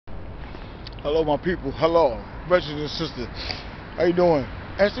Hello, my people. Hello, brothers and sisters. How you doing?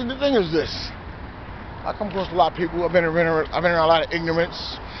 And see, the thing is this: I come across a lot of people. I've been around a lot of ignorance.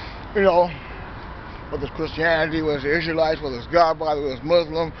 You know, whether it's Christianity, whether it's Israelites, whether it's God, whether it's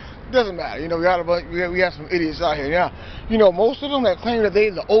Muslim, it doesn't matter. You know, we have some idiots out here. Now, you know, most of them that claim that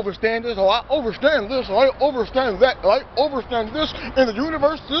they the overstanders. Oh, I overstand this. Or I overstand that. Or I overstand this in the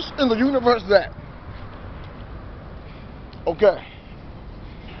universe. This in the universe that. Okay.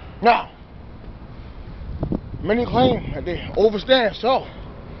 Now, many claim that they overstand. So,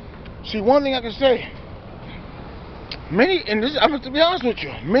 see, one thing I can say, many, and this, I'm to be honest with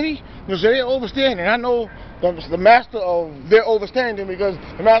you, many say they overstand, and I know the master of their overstanding, because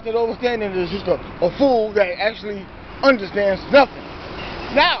the master of overstanding is just a fool that actually understands nothing.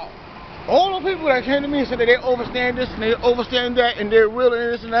 Now, all the people that came to me and said that they overstand this and they overstand that and they're real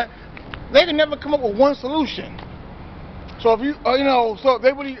and this and that, they can never come up with one solution. So if you, so if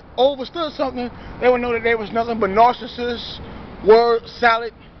they really overstood something, they would know that they was nothing but narcissists, word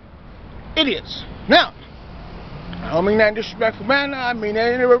salad, idiots. Now, I don't mean that in a disrespectful manner. I mean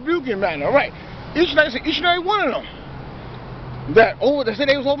that in a rebuking manner. All right, each and every one of them that said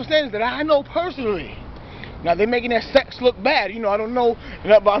they was overstanding that I know personally. Now they're making that sex look bad. You know, I don't know,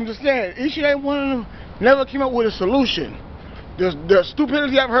 but I'm just saying each and every one of them never came up with a solution. The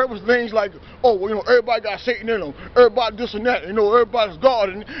stupidity I've heard was things like, oh, well, you know, everybody got Satan in them, everybody this and that, you know, everybody's God,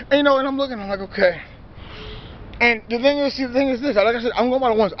 and you know, and I'm looking, I'm like, okay. And the thing is this, like I said, I'm going by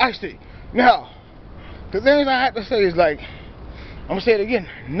the ones I see. Now, the things I have to say is like, I'm gonna say it again,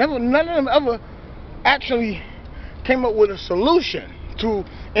 none of them ever actually came up with a solution to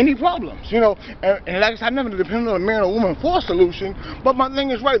any problems, you know, and like I said, I never depended on a man or woman for a solution. But my thing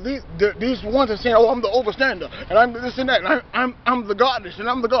is, right, these ones are saying, oh, I'm the overstander, and I'm this and that, and I'm the goddess, and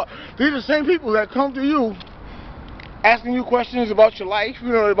I'm the God. These are the same people that come to you asking you questions about your life, you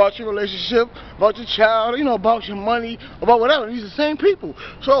know, about your relationship, about your child, you know, about your money, about whatever. These are the same people.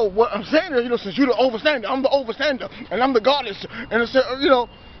 So what I'm saying is, you know, since you're the overstander, I'm the overstander, and I'm the goddess, and it's, you know,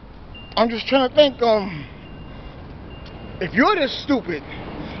 I'm just trying to think, if you're this stupid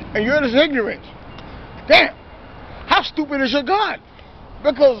and you're this ignorant, damn, how stupid is your God?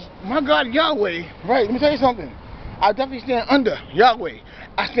 Because my God, Yahweh, right, let me tell you something. I definitely stand under Yahweh.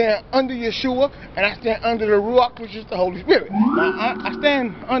 I stand under Yeshua, and I stand under the Ruach, which is the Holy Spirit. Now, I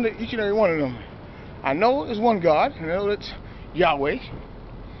stand under each and every one of them. I know there's one God, and I know it's Yahweh.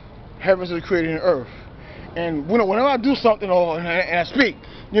 Heavens are created in earth. And you know, whenever I do something and I speak,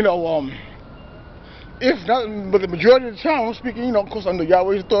 you know, if not, but the majority of the time I'm speaking, you know, of course, under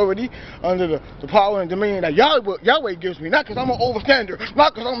Yahweh's authority, under the power and dominion that Yahweh gives me, not because I'm an overstander,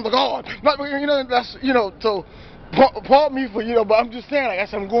 not because I'm the God, not because, you know, that's, you know, so pardon me for, you know, but I'm just saying, like I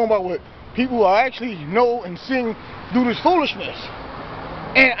said, I'm going by what people who actually know and sing do this foolishness.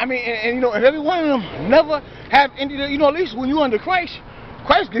 And I mean, and you know, and every one of them never have any, you know, at least when you're under Christ,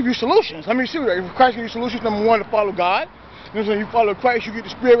 Christ gives you solutions. I mean, seriously, if Christ gives you solutions, number one, to follow God. You know, when you follow Christ, you get the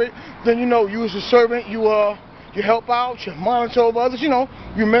Spirit. Then, you know, you as a servant, you help out, you monitor over others, you know,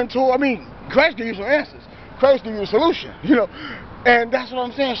 you mentor. I mean, Christ gives you some answers. Christ gives you a solution, you know. And that's what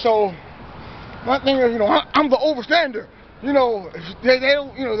I'm saying. So, my thing is, you know, I'm the overstander. You know, they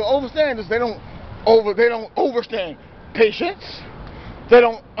don't, you know, the overstanders, they don't overstand patience.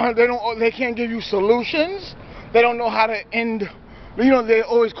 They can't give you solutions. They don't know how to end. You know, they're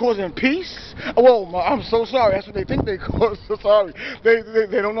always causing peace. Well, I'm so sorry. That's what they think they cause. So sorry. They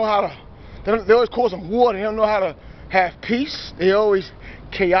don't know how to. They're always causing war. They don't know how to have peace. They're always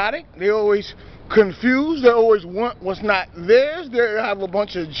chaotic. They're always confused. They always want what's not theirs. They have a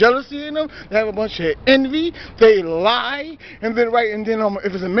bunch of jealousy in them. They have a bunch of envy. They lie. And then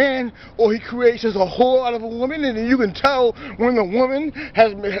if it's a man, or he creates just a whore out of a woman, and then you can tell when the woman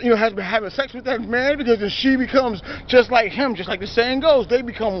has been having sex with that man, because then she becomes just like him. Just like the saying goes, they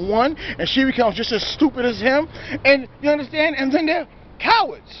become one, and she becomes just as stupid as him. And you understand? And then they're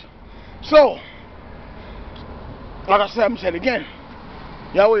cowards. So, like I said, I'm saying it again.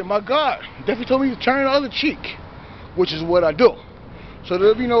 Yahweh, my God, definitely told me to turn the other cheek, which is what I do. So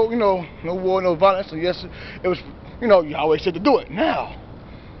there'll be no war, no violence. And yes, it was, you know, Yahweh said to do it. Now,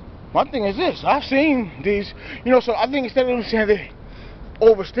 my thing is this: I've seen these, you know. So I think instead of them saying they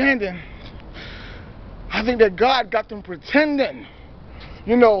overstanding, I think that God got them pretending.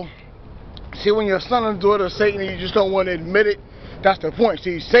 You know, see, when you're a son and daughter of Satan, and you just don't want to admit it. That's the point.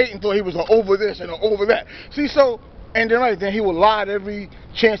 See, Satan thought he was over this and over that. See, so. And then he will lie at every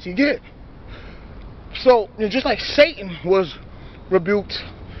chance he get. So, you know, just like Satan was rebuked,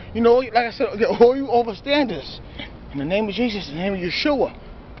 you know, like I said, all you overstanders, in the name of Jesus, in the name of Yeshua,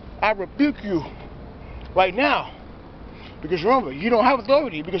 I rebuke you right now. Because remember, you don't have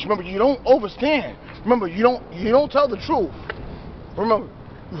authority. Because remember, you don't overstand. Remember, you don't tell the truth. Remember,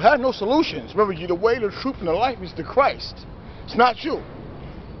 you have no solutions. Remember, the way, the truth, and the life is the Christ. It's not you.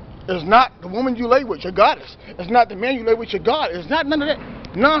 It's not the woman you lay with, your goddess. It's not the man you lay with, your God. It's not none of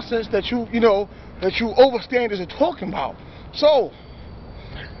that nonsense that you overstanders are talking about. So,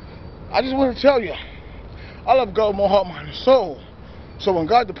 I just want to tell you, I love God with my heart, mind, and soul. So when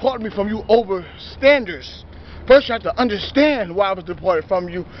God departed me from you overstanders, first you have to understand why I was departed from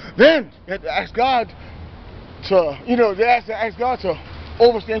you. Then you have to ask God to, ask God to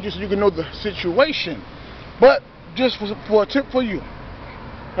overstand you so you can know the situation. But just for a tip for you,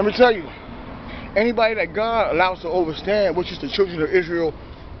 let me tell you, anybody that God allows to overstand, which is the children of Israel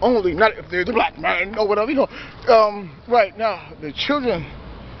only, not if they're the black man or whatever, right now, the children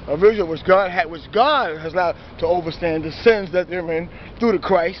of Israel, which God has allowed to overstand the sins that they're in through the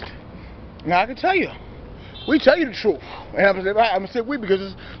Christ. Now I can tell you, we tell you the truth, and I'm gonna say we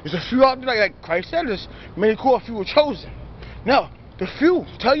because there's a few out there, like Christ said, there's many called, few were chosen. Now the few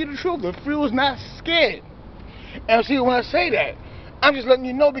tell you the truth. The few is not scared. And see, when I say that, I'm just letting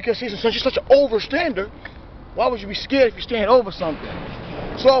you know, because since you're such an overstander, why would you be scared if you stand over something?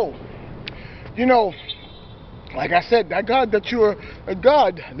 So, like I said, that God that you are, a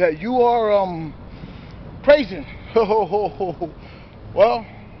God that you are praising. Well,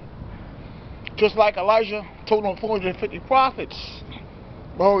 just like Elijah told on 450 prophets,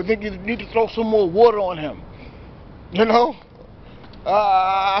 well, I think you need to throw some more water on him.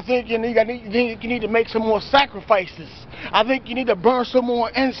 I think you need to make some more sacrifices. I think you need to burn some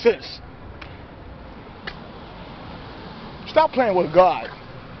more incense. Stop playing with God.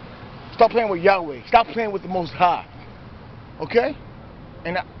 Stop playing with Yahweh. Stop playing with the Most High. Okay?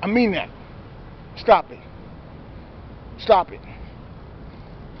 And I mean that. Stop it. Stop it.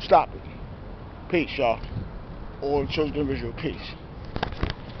 Stop it. Peace, y'all. All the children of Israel, peace.